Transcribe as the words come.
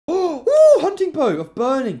rainbow of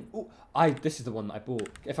burning. Ooh, this is the one that I bought.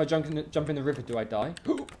 If I jump in the river, do I die?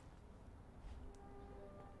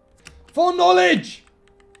 For knowledge!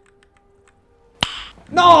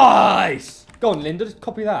 Nice! Go on, Linda, just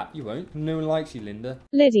copy that. You won't. No one likes you, Linda.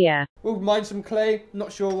 Lydia. We'll mine some clay.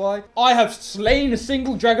 Not sure why. I have slain a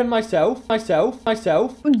single dragon myself. Do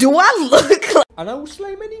I look like... And I will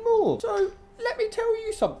slay many more. So, let me tell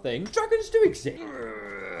you something. Dragons do exist.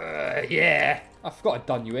 Yeah. I forgot I'd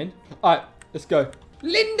done you in. Alright, let's go.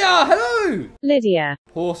 Linda, hello! Lydia.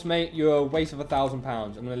 Horse, mate, you're a waste of £1,000.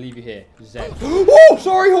 I'm going to leave you here. Zen. Oh,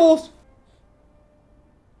 sorry, horse!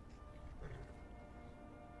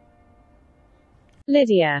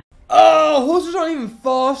 Lydia. Oh, horses aren't even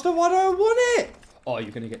faster. Why do I want it? Oh,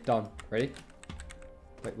 you're going to get done. Ready?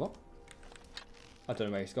 Wait, what? I don't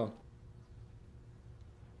know where he's gone.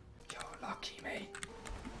 You're lucky, mate.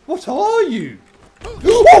 What are you?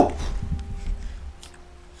 Oh!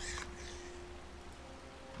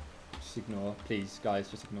 Just ignore. Please, guys,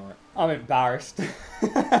 just ignore it. I'm embarrassed.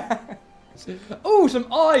 Oh, some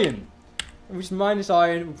iron. We just mine this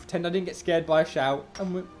iron. We'll pretend I didn't get scared by a shout.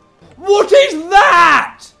 And what is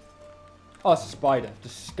that? Oh, it's a spider.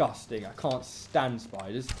 Disgusting. I can't stand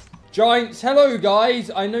spiders. Giants, hello,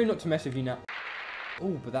 guys. I know not to mess with you now.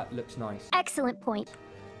 Oh, but that looks nice. Excellent point.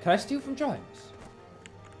 Can I steal from giants?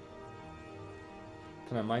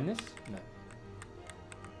 Can I mine this? No.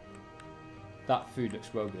 That food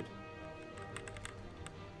looks well good.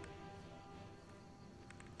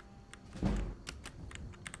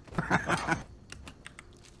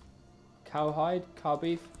 Cowhide? Cow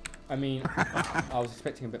beef? I mean, I was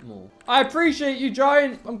expecting a bit more. I appreciate you,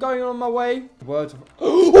 giant. I'm going on my way. The words of...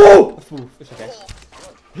 Oh! It's okay.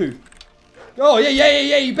 Who? Oh,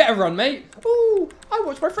 yeah. You better run, mate. Oh, I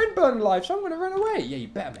watched my friend burn alive, so I'm going to run away. Yeah, you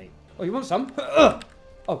better, mate. Oh, you want some?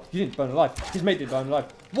 Oh, you didn't burn alive. His mate didn't burn alive.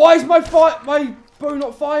 Why is my bow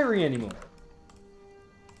not firing anymore?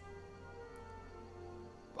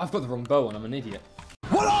 I've got the wrong bow on. I'm an idiot.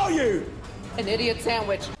 What are you? An idiot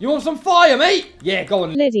sandwich. You want some fire, mate? Yeah, go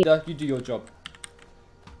on. Lydia. You do your job.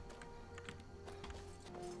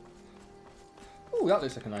 Oh, that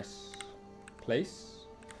looks like a nice place.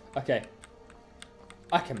 Okay.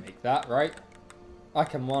 I can make that, right? I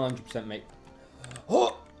can 100% make...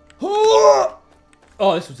 Oh!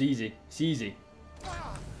 Oh, this was easy. It's easy.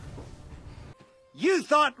 You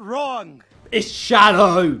thought wrong. It's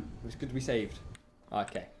Shadow! It's good to be saved.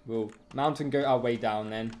 Okay, we'll mountain goat our way down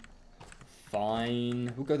then.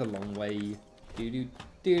 Fine. We'll go the long way. Do-do,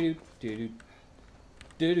 do-do, do-do.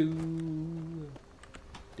 Do-do.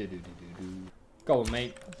 Do-do-do-do-do. Go on,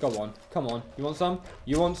 mate. Go on. Come on. You want some?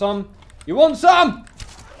 You want some? You want some?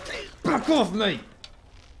 Back off, mate!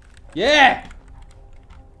 Yeah!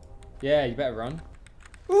 Yeah, you better run.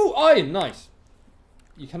 Ooh, iron! Nice.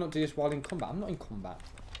 You cannot do this while in combat. I'm not in combat.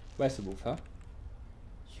 Where's the wolf, huh?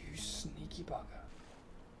 You sneaky bugger.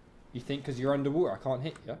 You think because you're underwater I can't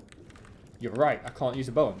hit you? You're right, I can't use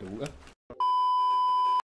a bow underwater.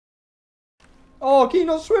 Oh, can you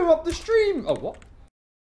not swim up the stream? Oh, what?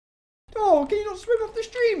 Oh, can you not swim up the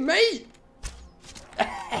stream, mate?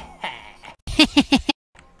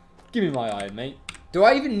 Give me my iron, mate. Do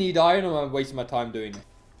I even need iron or am I wasting my time doing it?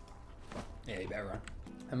 Yeah, you better run.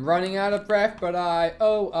 I'm running out of breath, but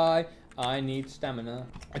I need stamina.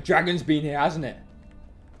 A dragon's been here, hasn't it?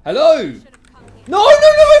 Hello? No,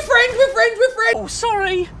 we're friends. Oh,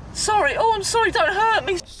 sorry. Oh, I'm sorry, don't hurt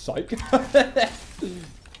me. Psych.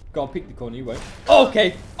 Go on, pick the corner, you won't. Oh,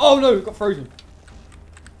 okay. Oh no, it got frozen.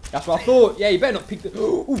 That's what I thought. Yeah, you better not pick the...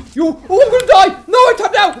 Oh, I'm gonna die. No, I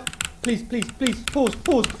tapped out. Please.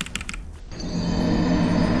 Pause.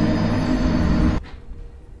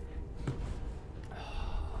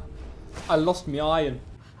 I lost my iron.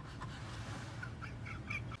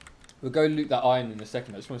 We'll go loot that iron in a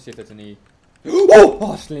second. I just want to see if there's any...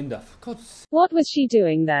 Oh, it's Linda. For God's sake. What was she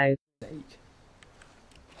doing, though?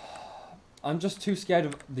 I'm just too scared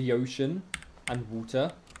of the ocean and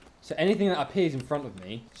water. So anything that appears in front of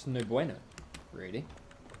me, it's no bueno. Really?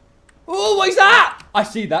 Oh, what is that? I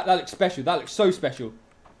see that. That looks special. That looks so special.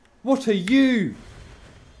 What are you?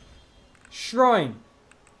 Shrine.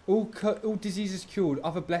 All diseases cured.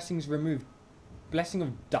 Other blessings removed. Blessing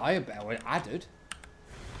of Diabell added.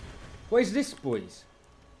 What is this, boys?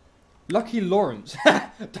 Lucky Lawrence.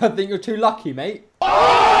 Don't think you're too lucky, mate.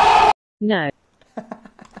 No.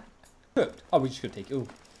 Cooked. Oh, we just could take it. Ooh.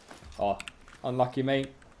 Oh, unlucky,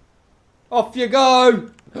 mate. Off you go.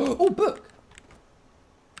 Oh, book.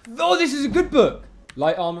 Oh, this is a good book.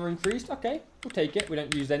 Light armor increased. Okay, we'll take it. We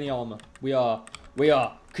don't use any armor. We are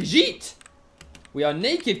Khajiit. We are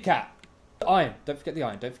Naked Cat. Iron. Don't forget the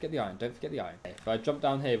iron. Don't forget the iron. Don't forget the iron. Okay, if I jump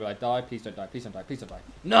down here, will I die? Please don't die. Please don't die. Please don't die.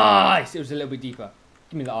 Nice! It was a little bit deeper.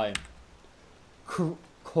 Give me the iron. What?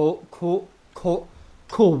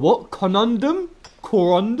 Corundum?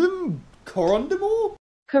 Corundum? Corundum.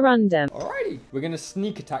 Alrighty. We're going to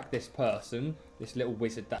sneak attack this person. This little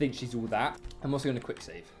wizard that thinks she's all that. I'm also going to quick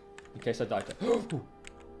save. In case I die to...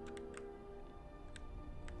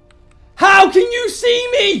 How can you see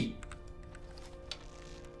me?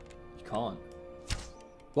 You can't.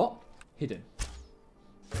 What? Hidden.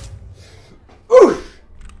 Oosh!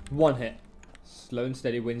 One hit. Slow and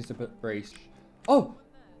steady wins the race. Oh!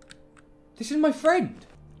 This is my friend.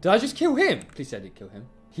 Did I just kill him? Please say I didn't kill him.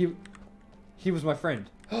 He was my friend.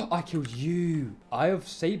 I killed you. Eye of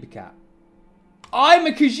Sabercat. I'm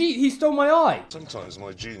a Khajiit. He stole my eye. Sometimes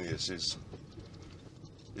my genius is...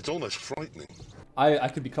 it's almost frightening. I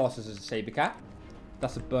could be classed as a Sabercat.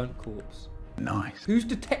 That's a burnt corpse. Nice. Who's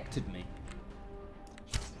detected me?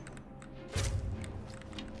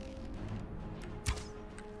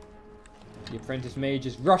 The apprentice mage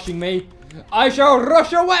is rushing me. I shall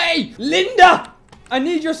rush away! Linda! I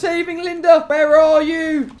need your saving, Linda! Where are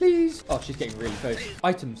you? Please. Oh, she's getting really close.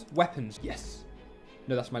 Items, weapons. Yes.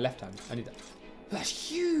 No, that's my left hand. I need that. That's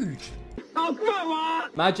huge. Oh, come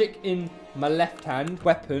on! Magic in my left hand.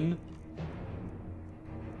 Weapon.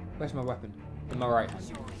 Where's my weapon? In my right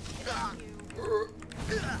hand.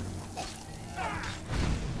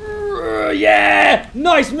 Yeah!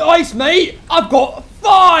 Nice, mate! I've got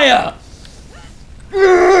fire!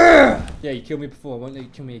 Yeah, you killed me before. I won't let you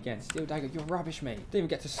kill me again. Steel dagger, you're rubbish, mate. Didn't even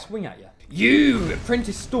get to swing at you. You,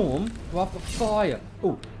 Apprentice Storm. Well, I've got fire.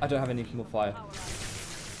 Oh, I don't have any more fire.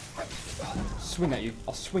 Swing at you.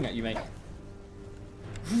 I'll swing at you, mate.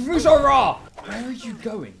 Where are you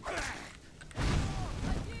going?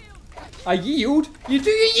 I yield? You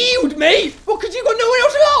yield, mate? What, because you got no one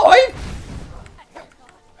else alive?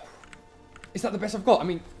 Is that the best I've got? I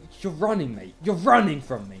mean, you're running, mate. You're running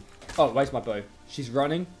from me. Oh, where's my bow? She's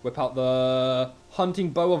running. Whip out the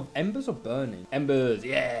hunting bow of embers or burning? Embers,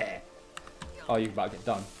 yeah. Oh, you're about to get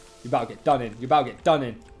done. You're about to get done in. You're about to get done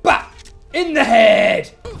in. Bah! In the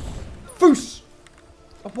head! Foos!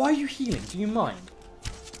 Oh, why are you healing? Do you mind?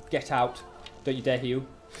 Get out. Don't you dare heal.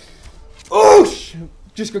 Oosh!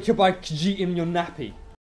 Just got killed by Khajiit in your nappy.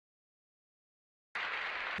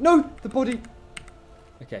 No! The body.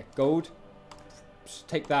 Okay, gold. Just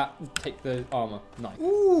take that. Take the armor. Nice.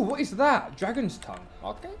 Ooh, what is that? Dragon's tongue.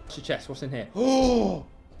 Okay. It's your chest. What's in here? Oh!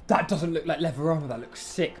 That doesn't look like leather armor. That looks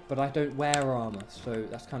sick, but I don't wear armor, so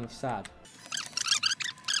that's kind of sad.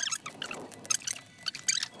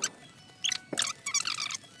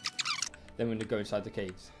 Then we're gonna go inside the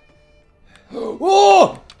caves.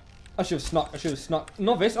 Oh! I should have snuck. I should have snuck.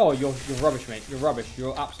 Novice? Oh, you're rubbish, mate. You're rubbish.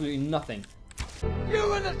 You're absolutely nothing. You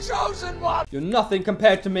were the chosen one! You're nothing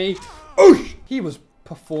compared to me. Oosh! He was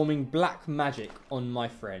performing black magic on my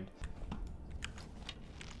friend.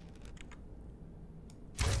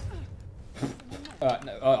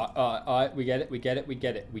 No, we get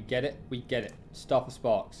it. Stuff of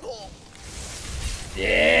sparks.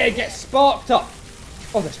 Yeah, get sparked up.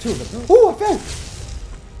 Oh, there's two of them. Oh, I fell.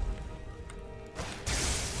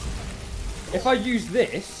 If I use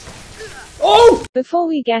this... Oh! Before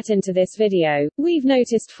we get into this video, we've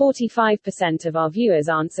noticed 45% of our viewers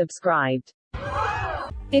aren't subscribed.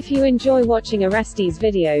 If you enjoy watching Arestti's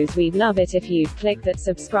videos, we'd love it if you'd click that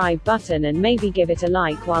subscribe button and maybe give it a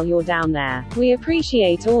like while you're down there. We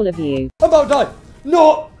appreciate all of you. I'm about to die.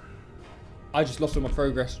 No! I just lost all my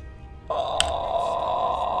progress.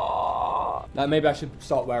 Like, maybe I should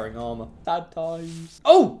start wearing armor. Bad times.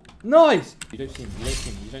 Oh, nice. You don't see me. You don't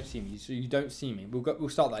see me. You don't see me. So you don't see me. We'll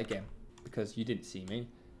start that again because you didn't see me.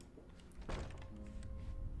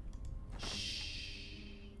 Shh.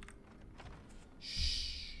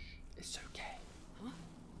 It's okay.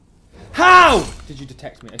 How did you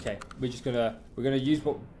detect me? Okay, we're gonna use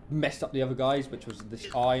what messed up the other guys, which was this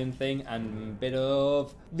iron thing and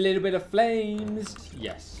little bit of flames.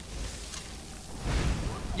 Yes.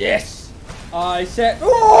 Yes. I said,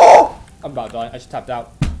 oh! I'm about to die. I just tapped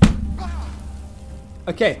out.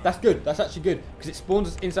 Okay, that's good. That's actually good because it spawns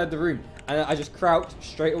us inside the room, and I just crouched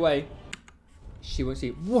straight away. She won't see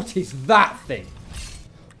it. What is that thing?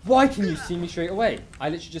 Why can you see me straight away? I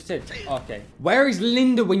literally just said, okay. Where is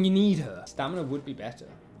Linda when you need her? Stamina would be better.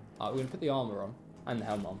 Alright, we're gonna put the armor on and the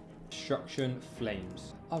helm on. Destruction,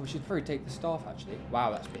 flames. Oh, we should probably take the staff actually.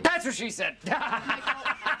 Wow, that's big. That's what she said!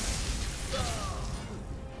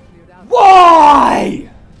 Why?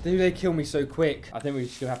 Did they kill me so quick? I think we're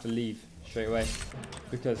just gonna have to leave straight away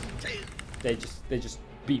because they just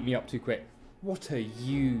beat me up too quick. What are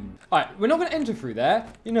you? Alright, we're not going to enter through there.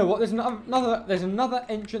 You know what? There's another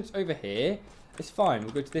entrance over here. It's fine.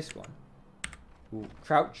 We'll go to this one. We'll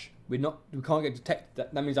crouch. We can't get detected.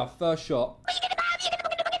 That means our first shot.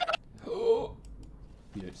 You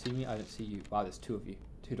don't see me. I don't see you. Wow, there's two of you.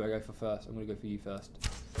 Who do I go for first? I'm going to go for you first.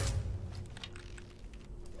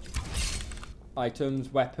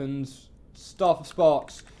 Items, weapons, Staff of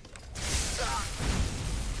Sparks.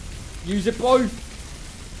 Use it both.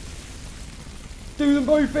 Do them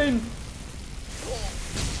both in.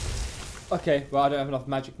 Okay, well I don't have enough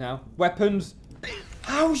magic now. Weapons.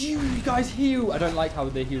 How you guys heal? I don't like how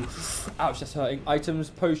they heal. Ouch, that's hurting. Items,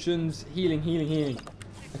 potions, healing, healing, healing.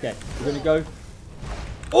 Okay, we're gonna go.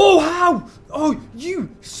 Oh, how? Oh, you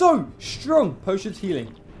so strong. Potions,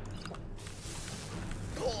 healing.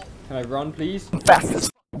 Can I run, please?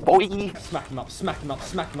 Fastest boy. Smack him up, smack him up,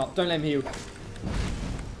 smack him up. Don't let him heal.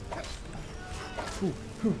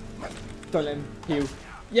 Don't let him heal.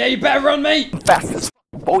 Yeah, you better run, mate. Fastest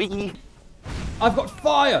boy. I've got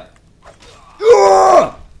fire.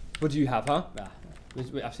 What do you have, huh?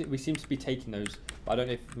 We seem to be taking those, but I don't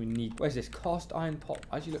know if we need. Where's this cast iron pot?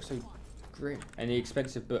 Why do you look so grim? Any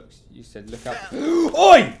expensive books? You said look up.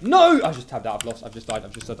 Oi! No! I just tabbed out. I've lost. I've just died.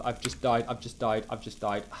 I've just died. I've just died. I've just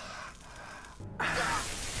died.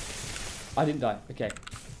 I didn't die. Okay.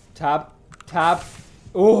 Tab. Tab.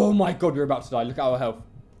 Oh my god, we're about to die. Look at our health.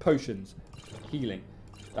 Potions. Healing.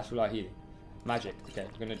 That's all our healing. Magic. Okay,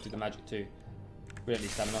 we're going to do the magic too. We don't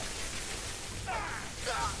need stamina.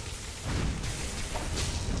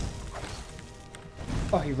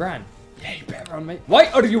 Oh, he ran. Yeah, you better run, mate. Why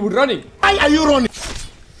are you running? Why are you running?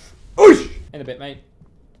 Oosh! In a bit, mate.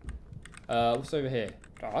 What's over here?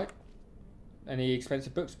 Alright. Any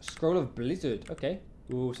expensive books? Scroll of Blizzard. Okay.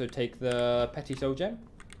 We'll also take the Petty Soul Gem.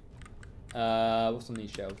 What's on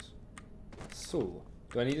these shelves? Saw.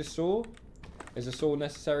 Do I need a saw? Is a saw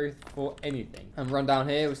necessary for anything? And run down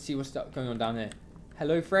here. We'll see what's going on down here.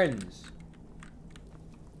 Hello, friends.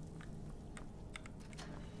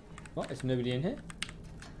 What? Is nobody in here?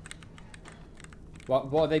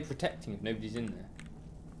 What are they protecting if nobody's in there?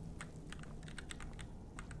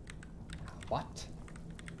 What?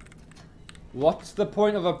 What's the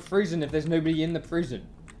point of a prison if there's nobody in the prison?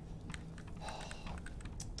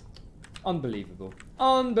 Unbelievable.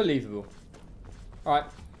 Unbelievable. Alright,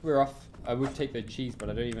 we're off. I would take their cheese, but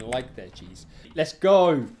I don't even like their cheese. Let's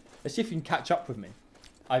go. Let's see if you can catch up with me.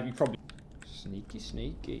 You probably... Sneaky,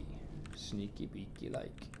 sneaky. Sneaky, beaky,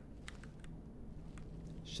 like.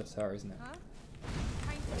 It's just her, isn't it?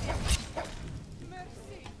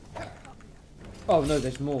 Oh no,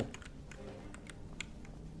 there's more.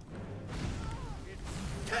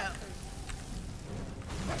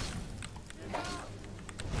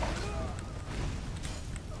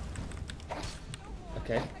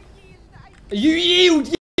 Okay. You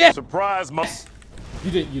yield! Yeah! Surprise, mom.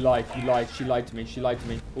 You didn't, you lied, you lied, she lied to me, she lied to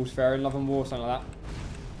me. All's fair in love and war, something like that.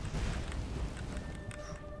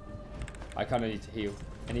 I kinda need to heal.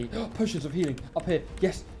 Any potions of healing up here?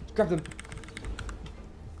 Yes, grab them.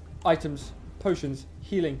 Items, potions,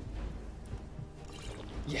 healing.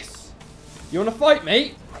 Yes. You wanna fight,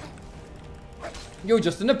 mate? You're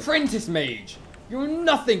just an apprentice mage. You're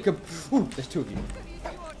nothing. Ooh, there's two of you.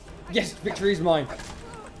 Yes, victory is mine.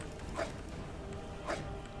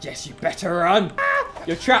 Yes, you better run.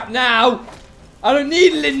 You're trapped now. I don't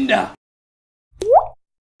need Linda.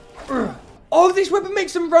 Oh, this weapon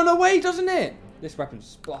makes them run away, doesn't it? This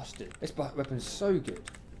weapon's busted. This weapon's so good.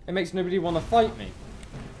 It makes nobody want to fight me.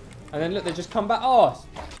 And then look, they just come back. Oh,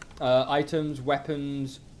 items,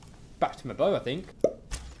 weapons. Back to my bow, I think.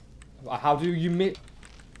 How do you miss?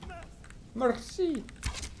 Merci.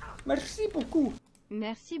 Merci beaucoup.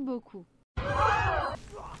 Merci beaucoup.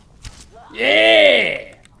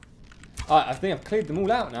 Yeah! I think I've cleared them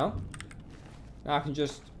all out now. Now I can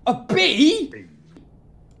just... A bee?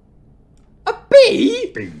 A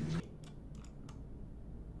bee?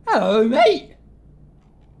 Hello, mate.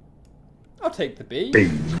 I'll take the bee. Settle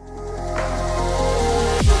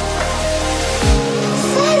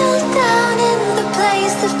down in the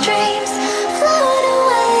place of dreams.